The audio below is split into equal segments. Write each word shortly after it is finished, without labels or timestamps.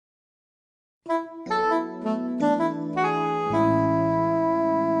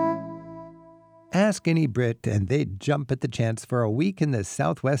Ask any Brit and they'd jump at the chance for a week in the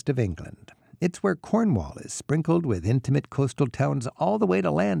southwest of England. It's where Cornwall is sprinkled with intimate coastal towns all the way to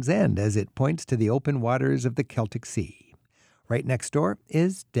Land's End as it points to the open waters of the Celtic Sea. Right next door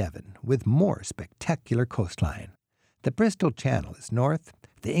is Devon, with more spectacular coastline. The Bristol Channel is north,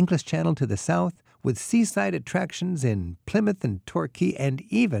 the English Channel to the south, with seaside attractions in Plymouth and Torquay and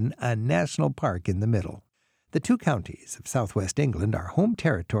even a national park in the middle. The two counties of southwest England are home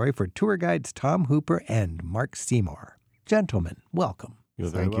territory for tour guides Tom Hooper and Mark Seymour. Gentlemen, welcome.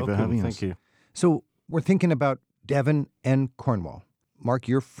 Thank you for having us. Thank you. So we're thinking about Devon and Cornwall. Mark,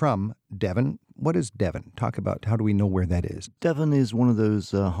 you're from Devon. What is Devon? Talk about how do we know where that is? Devon is one of those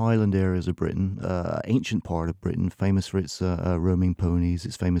highland areas of Britain, ancient part of Britain, famous for its roaming ponies.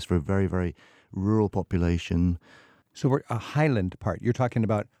 It's famous for a very, very rural population. So we're a highland part. You're talking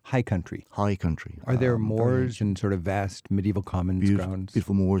about high country. High country. Are there moors and sort of vast medieval commons grounds?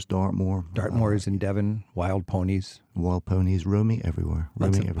 Beautiful moors, Dartmoor. Dartmoors in Devon, wild ponies. Wild ponies roaming everywhere.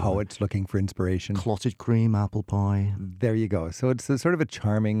 Lots of poets looking for inspiration. Clotted cream, apple pie. There you go. So it's a sort of a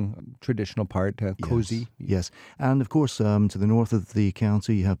charming, traditional part, cozy. Yes. And of course, to the north of the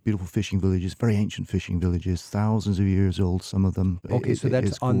county, you have beautiful fishing villages, very ancient fishing villages, thousands of years old, some of them. Okay, so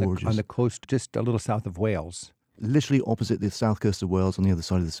that's on the coast, just a little south of Wales. Literally opposite the south coast of Wales on the other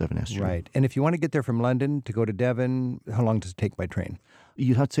side of the Severn Estuary. Right. And if you want to get there from London to go to Devon, how long does it take by train?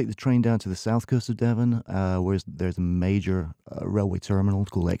 You'd have to take the train down to the south coast of Devon, where there's a major railway terminal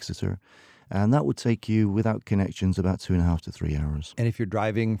called Exeter. And that would take you, without connections, about 2.5 to 3 hours. And if you're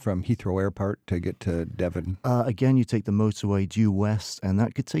driving from Heathrow Airport to get to Devon? Again, you take the motorway due west, and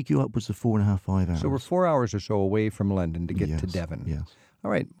that could take you upwards of 4.5, 5 hours. So we're 4 hours or so away from London to get to Devon. Yes.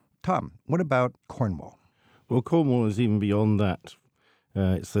 All right. Tom, what about Cornwall? Well, Cornwall is even beyond that.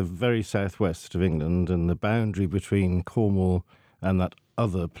 It's the very southwest of England, and the boundary between Cornwall and that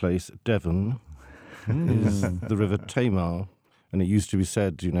other place, Devon, is the River Tamar. And it used to be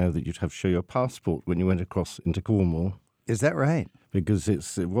said, that you'd have to show your passport when you went across into Cornwall. Is that right? Because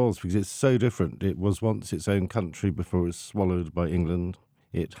it's so different. It was once its own country before it was swallowed by England.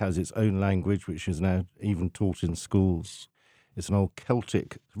 It has its own language, which is now even taught in schools. It's an old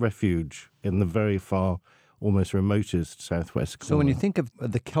Celtic refuge in the very far, almost remotest southwest corner. So when you think of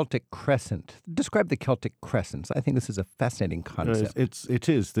the Celtic Crescent, describe the Celtic Crescents. I think this is a fascinating concept. It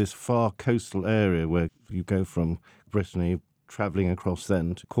is this far coastal area where you go from Brittany, travelling across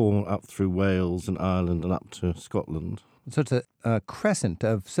then to Cornwall, up through Wales and Ireland and up to Scotland. So it's a crescent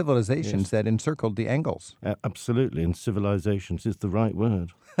of civilizations that encircled the Angles. Absolutely, and civilizations is the right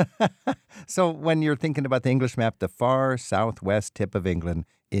word. So when you're thinking about the English map, the far southwest tip of England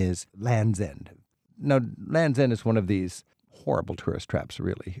is Land's End. Now, Land's End is one of these horrible tourist traps,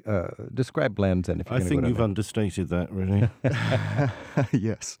 really. Describe Land's End if you're going to go I think you've there. understated that, really.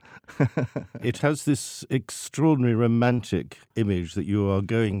 Yes. It has this extraordinary romantic image that you are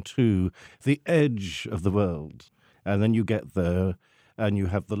going to the edge of the world, and then you get there, and you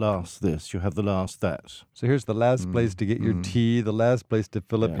have the last this, you have the last that. So here's the last place to get your tea, the last place to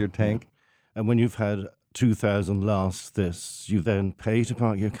fill up your tank. Yeah. And when you've had 2,000 last this, you then pay to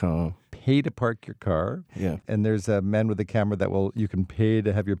park your car. Pay to park your car. Yeah. And there's a man with a camera that you can pay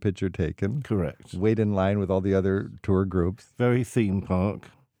to have your picture taken. Correct. Wait in line with all the other tour groups. Very theme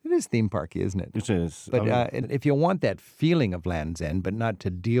park. It is theme parky, isn't it? It is. But if you want that feeling of Land's End, but not to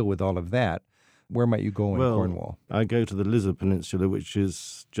deal with all of that, where might you go in Cornwall? I go to the Lizard Peninsula, which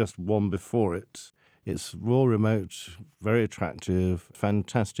is just one before it. It's raw, remote, very attractive,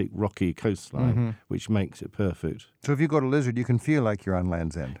 fantastic rocky coastline, which makes it perfect. So if you go to Lizard, you can feel like you're on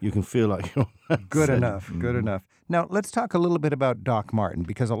Land's End. You can feel like you're on Land's Good End. enough, good enough. Now, let's talk a little bit about Doc Martin,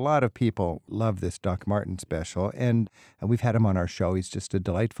 because a lot of people love this Doc Martin special, and we've had him on our show. He's just a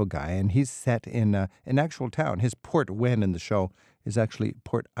delightful guy, and he's set in an actual town. His Port Wen in the show is actually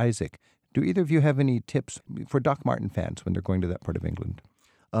Port Isaac. Do either of you have any tips for Doc Martin fans when they're going to that part of England?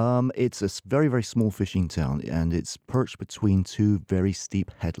 It's a very, very small fishing town, and it's perched between two very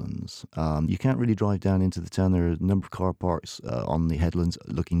steep headlands. You can't really drive down into the town. There are a number of car parks on the headlands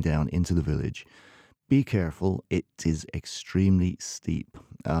looking down into the village. Be careful. It is extremely steep.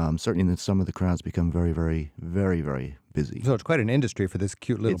 Certainly in the summer, the crowds become very, very, very, very busy. So it's quite an industry for this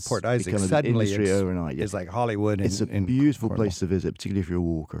cute little Port Isaac. Suddenly overnight. It's like Hollywood. It's a beautiful place to visit, particularly if you're a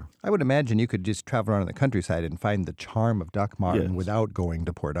walker. I would imagine you could just travel around the countryside and find the charm of Doc Martin without going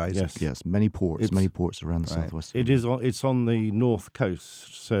to Port Isaac. Yes, many ports around the southwest. It's on the north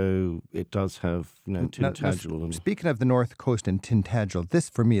coast, so it does have Tintagel. Speaking of the north coast and Tintagel, this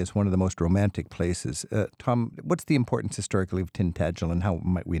for me is one of the most romantic places. Tom, what's the importance historically of Tintagel, and how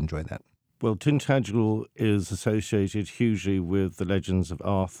might we enjoy that? Well, Tintagel is associated hugely with the legends of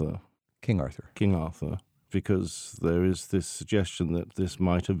Arthur. King Arthur, because there is this suggestion that this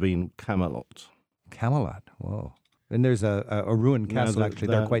might have been Camelot. Camelot, whoa. And there's a ruined castle, actually.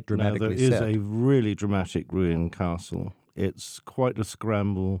 They're quite dramatically set. There is a really dramatic ruined castle. It's quite a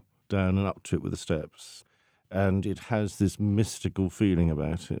scramble down and up to it with the steps. And it has this mystical feeling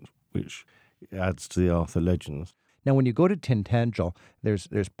about it, which adds to the Arthur legends. Now, when you go to Tintagel, there's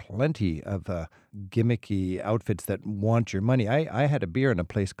plenty of gimmicky outfits that want your money. I had a beer in a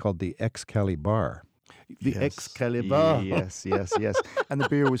place called the Excalibur. The Excalibur. Yes. And the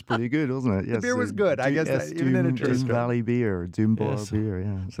beer was pretty good, wasn't it? Yes. The beer was good. I guess that, even in a Doom Valley beer, Doom Bar beer,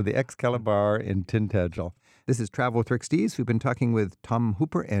 yeah. So the Excalibur in Tintagel. This is Travel with Rick Steves. We've been talking with Tom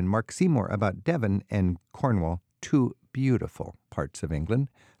Hooper and Mark Seymour about Devon and Cornwall, two beautiful parts of England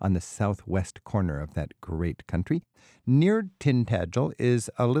on the southwest corner of that great country. Near Tintagel is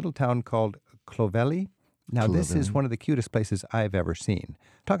a little town called Clovelly. Now, this is one of the cutest places I've ever seen.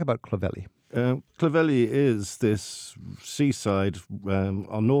 Talk about Clovelly. Clovelly is this seaside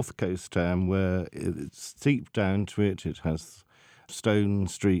on north coast town where it's steep down to it. It has stone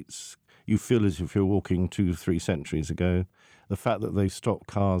streets. You feel as if you're walking 2-3 centuries ago. The fact that they stop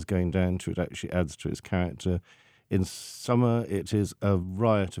cars going down to it actually adds to its character. In summer, it is a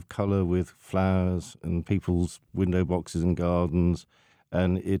riot of colour with flowers and people's window boxes and gardens.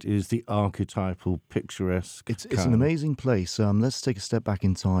 And it is the archetypal, picturesque. It's an amazing place. Let's take a step back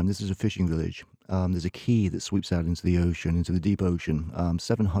in time. This is a fishing village. There's a quay that sweeps out into the ocean, into the deep ocean.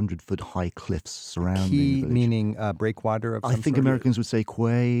 700-foot high cliffs surrounding the village. Meaning breakwater of some I think sort? Americans would say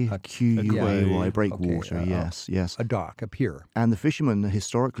quay, Q-U-A-Y, breakwater, Okay, yes. A dock, a pier. And the fishermen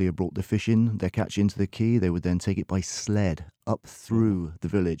historically have brought the fish in, their catch into the quay. They would then take it by sled up through the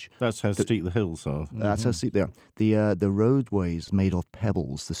village. That's how steep the hills are. That's how steep they are. The roadways made of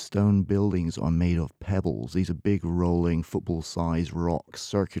pebbles. The stone buildings are made of pebbles. These are big, rolling, football-sized rocks,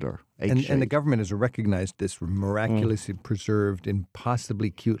 circular. And the government has recognized this miraculously preserved,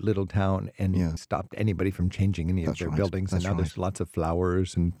 impossibly cute little town and stopped anybody from changing any of their buildings. And now there's lots of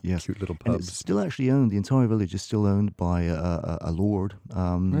flowers and cute little pubs. And it's still actually owned, the entire village is still owned by a lord.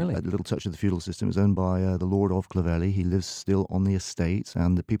 Really? A little touch of the feudal system is owned by the Lord of Clovelly. He lives still on the estate,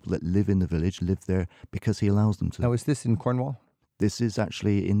 and the people that live in the village live there because he allows them to. Now, is this in Cornwall? This is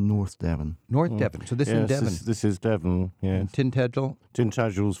actually in North Devon. North Devon. So this is in Devon. This is Devon, yes. Tintagel?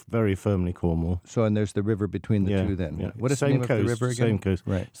 Tintagel's very firmly Cornwall. So, and there's the river between the two then. Yeah. What is the name of the river again? Same coast.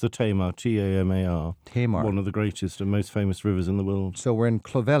 Right. It's the Tamar, Tamar. Tamar. One of the greatest and most famous rivers in the world. So we're in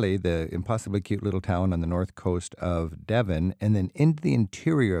Clovelly, the impossibly cute little town on the north coast of Devon, and then into the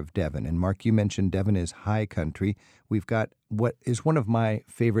interior of Devon. And Mark, you mentioned Devon is high country. We've got what is one of my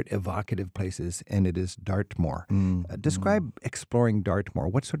favorite evocative places, and it is Dartmoor. Describe exploring Dartmoor.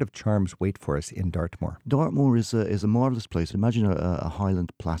 What sort of charms wait for us in Dartmoor? Dartmoor is a marvelous place. Imagine a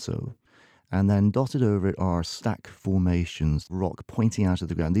highland plateau, and then dotted over it are stack formations, rock pointing out of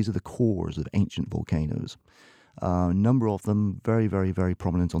the ground. These are the cores of ancient volcanoes. A number of them very, very, very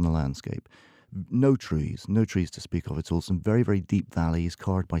prominent on the landscape. No trees to speak of at all. Some very, very deep valleys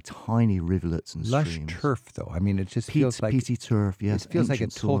carved by tiny rivulets and Lush streams. turf, though. I mean, it just feels like peaty turf. Yes, it feels like a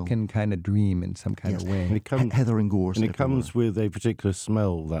soil. Tolkien kind of dream in some kind of way. And it comes, heather and gorse. And it comes with a particular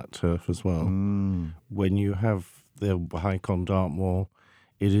smell, that turf as well. When you have the hike on Dartmoor,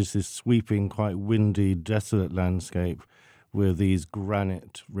 it is this sweeping, quite windy, desolate landscape with these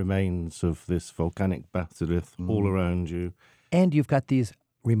granite remains of this volcanic batholith all around you. And you've got these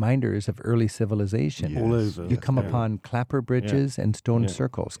reminders of early civilization. All over. You come upon clapper bridges and stone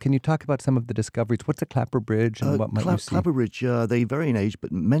circles. Can you talk about some of the discoveries? What's a clapper bridge and what might you see? Clapper bridge, they vary in age,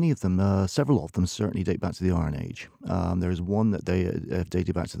 but many of them, several of them certainly date back to the Iron Age. There is one that they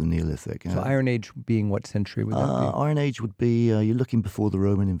dated back to the Neolithic. So Iron Age being what century would that be? Iron Age would be, you're looking before the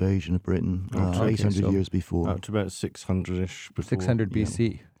Roman invasion of Britain, 800 years before. Up to about 600-ish before. 600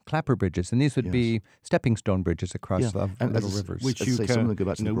 BC. Clapper bridges, and these would be stepping stone bridges across little rivers. Which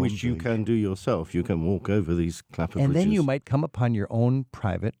you can do yourself. You can walk over these clapper bridges. And then you might come upon your own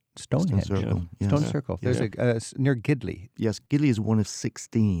private Stonehenge. Stone circle. There's a near Gidley. Yes, Gidley is one of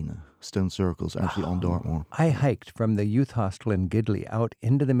 16 stone circles actually on Dartmoor. I hiked from the youth hostel in Gidley out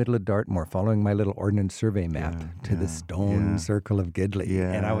into the middle of Dartmoor, following my little ordnance survey map to the stone circle of Gidley.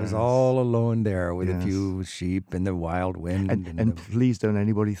 And I was all alone there with a few sheep and the wild wind. And please don't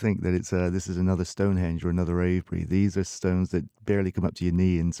anybody think that it's this is another Stonehenge or another Avebury. These are stones that barely come up to your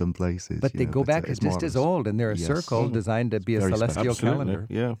knee in some places. But they go back just as old, and they're a circle designed to be a celestial calendar.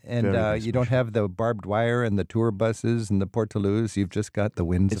 Yeah. And you don't have the barbed wire and the tour buses and the portaloos. You've just got the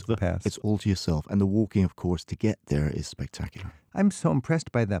winds of the past. It's all to yourself. And the walking, of course, to get there is spectacular. I'm so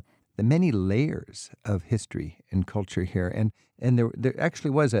impressed by the the many layers of history and culture here. And there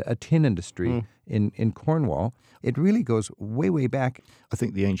actually was a tin industry in Cornwall. It really goes way, way back. I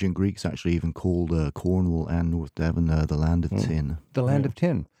think the ancient Greeks actually even called Cornwall and North Devon the land of tin. The land of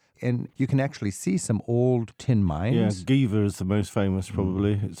tin. And you can actually see some old tin mines. Yeah, Giva is the most famous,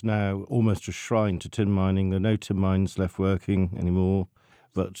 probably. It's now almost a shrine to tin mining. There are no tin mines left working anymore.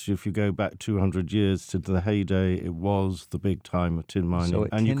 But if you go back 200 years to the heyday, it was the big time of tin mining. So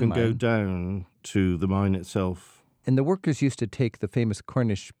and you can go mine. down to the mine itself. And the workers used to take the famous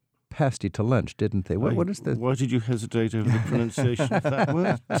Cornish pasty to lunch, didn't they? What is the... Why did you hesitate over the pronunciation of that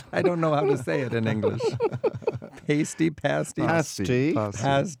word? I don't know how to say it in English. Pasty. Pasty.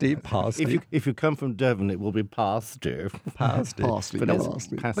 If you come from Devon, it will be pasty. Pasty. Pasty.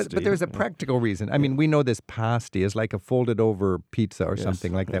 But there's a practical reason. I mean, we know this pasty is like a folded over pizza or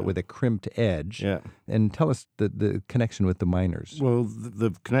something like that with a crimped edge. Yeah. And tell us the connection with the miners. Well,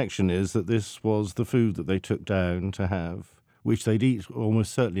 the connection is that this was the food that they took down to have, which they'd eat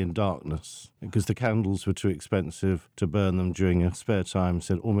almost certainly in darkness, because the candles were too expensive to burn them during a spare time,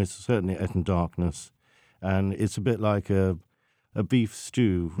 so almost certainly ate in darkness. And it's a bit like a beef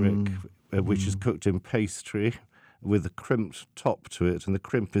stew, Rick, which is cooked in pastry with a crimped top to it, and the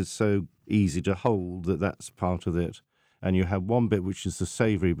crimp is so easy to hold that's part of it. And you have one bit which is the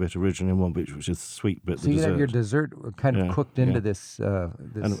savoury bit originally, and one bit which is the sweet bit, so you have your dessert kind of cooked into this.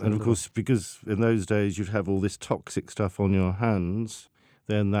 And of course, because in those days you'd have all this toxic stuff on your hands,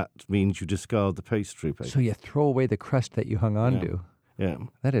 then that means you discard the pastry paper. So you throw away the crust that you hung on to. Yeah.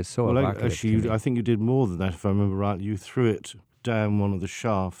 That is so evocative. Actually, I think you did more than that, if I remember right. You threw it down one of the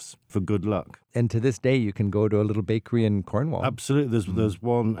shafts for good luck. And to this day, you can go to a little bakery in Cornwall. Absolutely. There's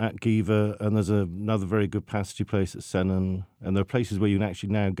one at Giva, and there's another very good pasty place at Sennan. And there are places where you can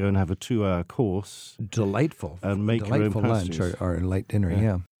actually now go and have a 2-hour course. Delightful. And make your own lunch or a light dinner,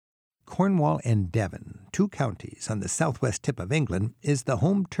 yeah. Cornwall and Devon, 2 counties on the southwest tip of England, is the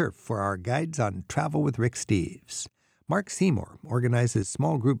home turf for our guides on Travel with Rick Steves. Mark Seymour organizes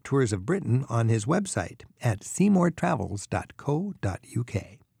small group tours of Britain on his website at seymourtravels.co.uk.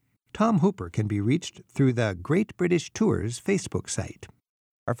 Tom Hooper can be reached through the Great British Tours Facebook site.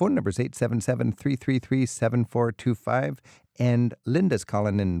 Our phone number is 877-333-7425, and Linda's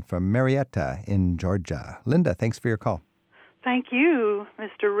calling in from Marietta in Georgia. Linda, thanks for your call. Thank you,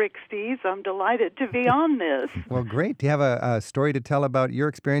 Mr. Rick Steves. I'm delighted to be on this. Well, great. Do you have a story to tell about your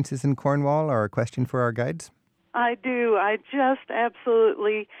experiences in Cornwall or a question for our guides? I do. I just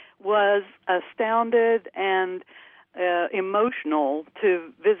absolutely was astounded and emotional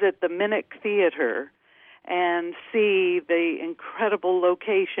to visit the Minnock Theater and see the incredible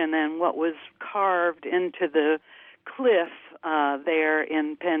location and what was carved into the cliff there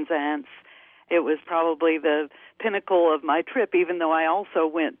in Penzance. It was probably the pinnacle of my trip, even though I also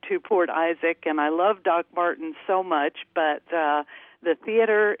went to Port Isaac, and I love Doc Martin so much, but the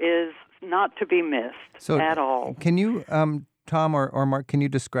theater is not to be missed at all. Can you, Tom or Mark, can you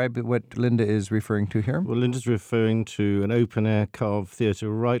describe what Linda is referring to here? Well, Linda's referring to an open-air carved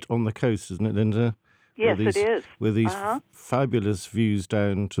theatre right on the coast, isn't it, Linda? Yes, it is. With these fabulous views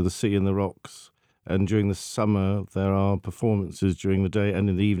down to the sea and the rocks. And during the summer, there are performances during the day, and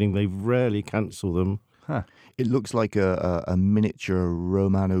in the evening, they rarely cancel them. Huh. It looks like a miniature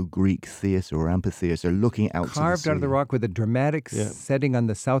Romano-Greek theatre or amphitheatre looking out to the sea. Carved out of the rock with a dramatic setting on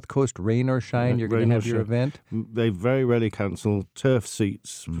the south coast, rain or shine. You're going to have your event. They very rarely cancel. Turf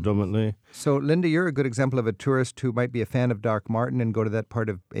seats, predominantly. So, Linda, you're a good example of a tourist who might be a fan of Doc Martin and go to that part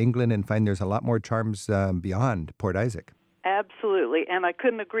of England and find there's a lot more charms beyond Port Isaac. Absolutely, and I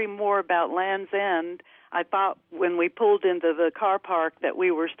couldn't agree more about Land's End. I thought when we pulled into the car park that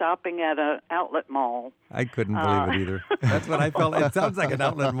we were stopping at an outlet mall. I couldn't believe it either. That's what I felt. It sounds like an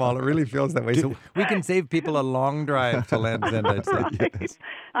outlet mall. It really feels that way. So we can save people a long drive to Land's End, I'd say. Right. Yes.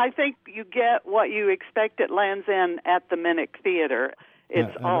 I think you get what you expect at Land's End at the Minnock Theater.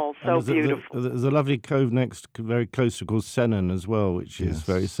 It's all so beautiful. There's a lovely cove next, very close to, called Sennan as well, which is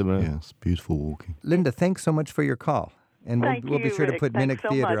very similar. Yes, beautiful walking. Linda, thanks so much for your call. And we'll be sure to put Minnock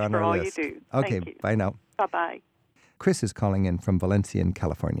Theater on our list. All you do. Okay, bye now. Bye-bye. Chris is calling in from Valencia in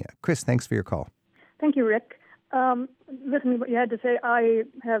California. Chris, thanks for your call. Thank you, Rick. Listening to what you had to say, I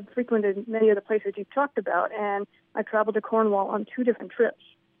have frequented many of the places you've talked about, and I traveled to Cornwall on 2 different trips.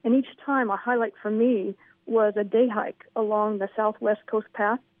 And each time, a highlight for me was a day hike along the southwest coast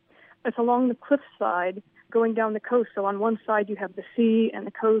path. It's along the cliffside going down the coast. So on one side, you have the sea and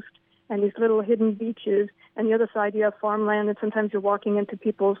the coast and these little hidden beaches, and the other side you have farmland, and sometimes you're walking into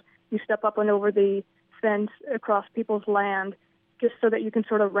you step up and over the fence across people's land just so that you can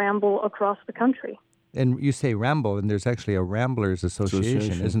sort of ramble across the country. And you say ramble, and there's actually a Ramblers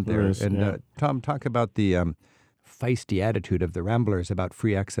Association, isn't there? Yes, and yeah. Tom, talk about the feisty attitude of the Ramblers about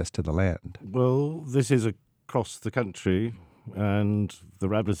free access to the land. Well, this is across the country, and the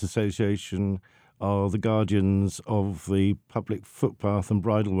Ramblers Association are the guardians of the public footpath and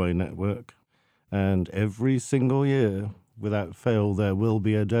bridleway network. And every single year, without fail, there will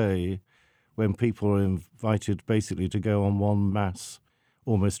be a day when people are invited basically to go on one mass,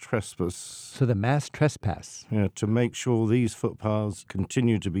 almost trespass. So the mass trespass. Yeah, to make sure these footpaths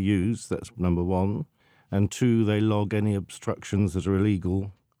continue to be used, that's number one. And two, they log any obstructions that are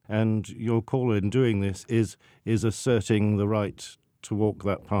illegal. And your call in doing this is asserting the right to walk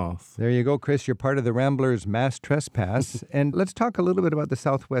that path. There you go, Chris. You're part of the Ramblers Mass Trespass. And let's talk a little bit about the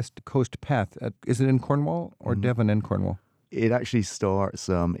Southwest Coast Path. Is it in Cornwall or Devon and Cornwall? It actually starts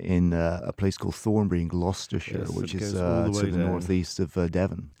in a place called Thornbury in Gloucestershire, Yes, which it is goes all the to way the down. northeast of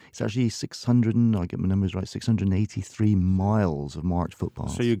Devon. It's actually 683 miles of marked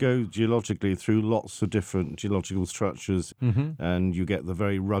footpaths. So you go geologically through lots of different geological structures, and you get the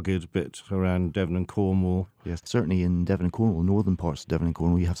very rugged bit around Devon and Cornwall. Yes, certainly in Devon and Cornwall, northern parts of Devon and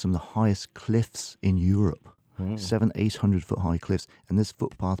Cornwall, you have some of the highest cliffs in Europe. 700-800 foot high cliffs, and this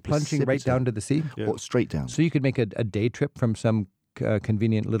footpath Plunging right down to the sea? Yeah. Oh, straight down. So you could make a day trip from some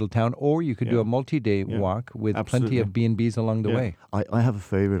convenient little town, or you could do a multi-day walk with plenty of B&Bs along the way. I have a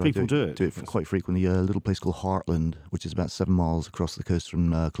favourite. People I do it. quite frequently. A little place called Heartland, which is about 7 miles across the coast from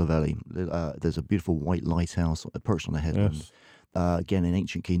Clovelly. There's a beautiful white lighthouse perched on a headland. Yes. Again, in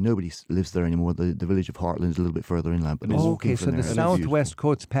ancient key, nobody lives there anymore. The village of Heartland is a little bit further inland. But Okay, so the Southwest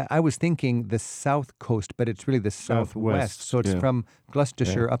Coast Path. I was thinking the South Coast, but it's really the Southwest. So it's from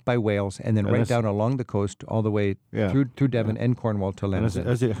Gloucestershire up by Wales, and then right down along the coast all the way through Devon and Cornwall to And Lands End.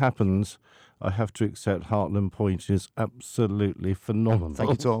 as it happens, I have to accept Heartland Point is absolutely phenomenal. Thank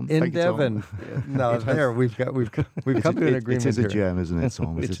you, Tom. In Thank you, Tom. Devon. No, there we've come to an agreement It is a here. gem, isn't it,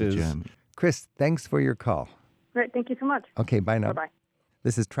 Tom? It is a gem. Chris, thanks for your call. Great. Thank you so much. Okay, bye now. Bye-bye.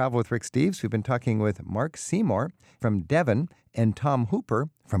 This is Travel with Rick Steves. We've been talking with Mark Seymour from Devon and Tom Hooper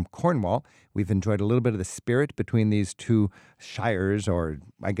from Cornwall. We've enjoyed a little bit of the spirit between these two shires, or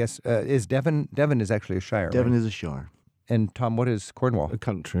I guess, is Devon is actually a shire, Devon right? is a shire. And Tom, what is Cornwall? A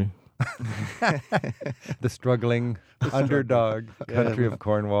country. The struggling underdog country of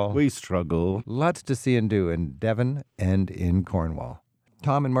Cornwall. We struggle. Lots to see and do in Devon and in Cornwall.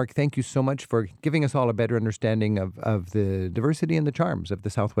 Tom and Mark, thank you so much for giving us all a better understanding of the diversity and the charms of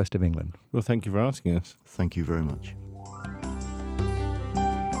the southwest of England. Well, thank you for asking us. Thank you very much.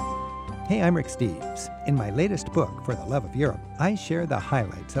 Hey, I'm Rick Steves. In my latest book, For the Love of Europe, I share the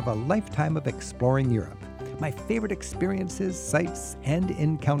highlights of a lifetime of exploring Europe. My favorite experiences, sights, and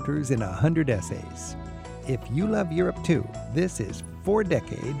encounters in 100 essays. If you love Europe too, this is 4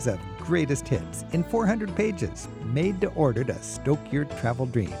 decades of greatest hits in 400 pages, made to order to stoke your travel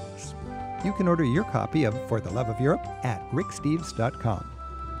dreams. You can order your copy of For the Love of Europe at ricksteves.com.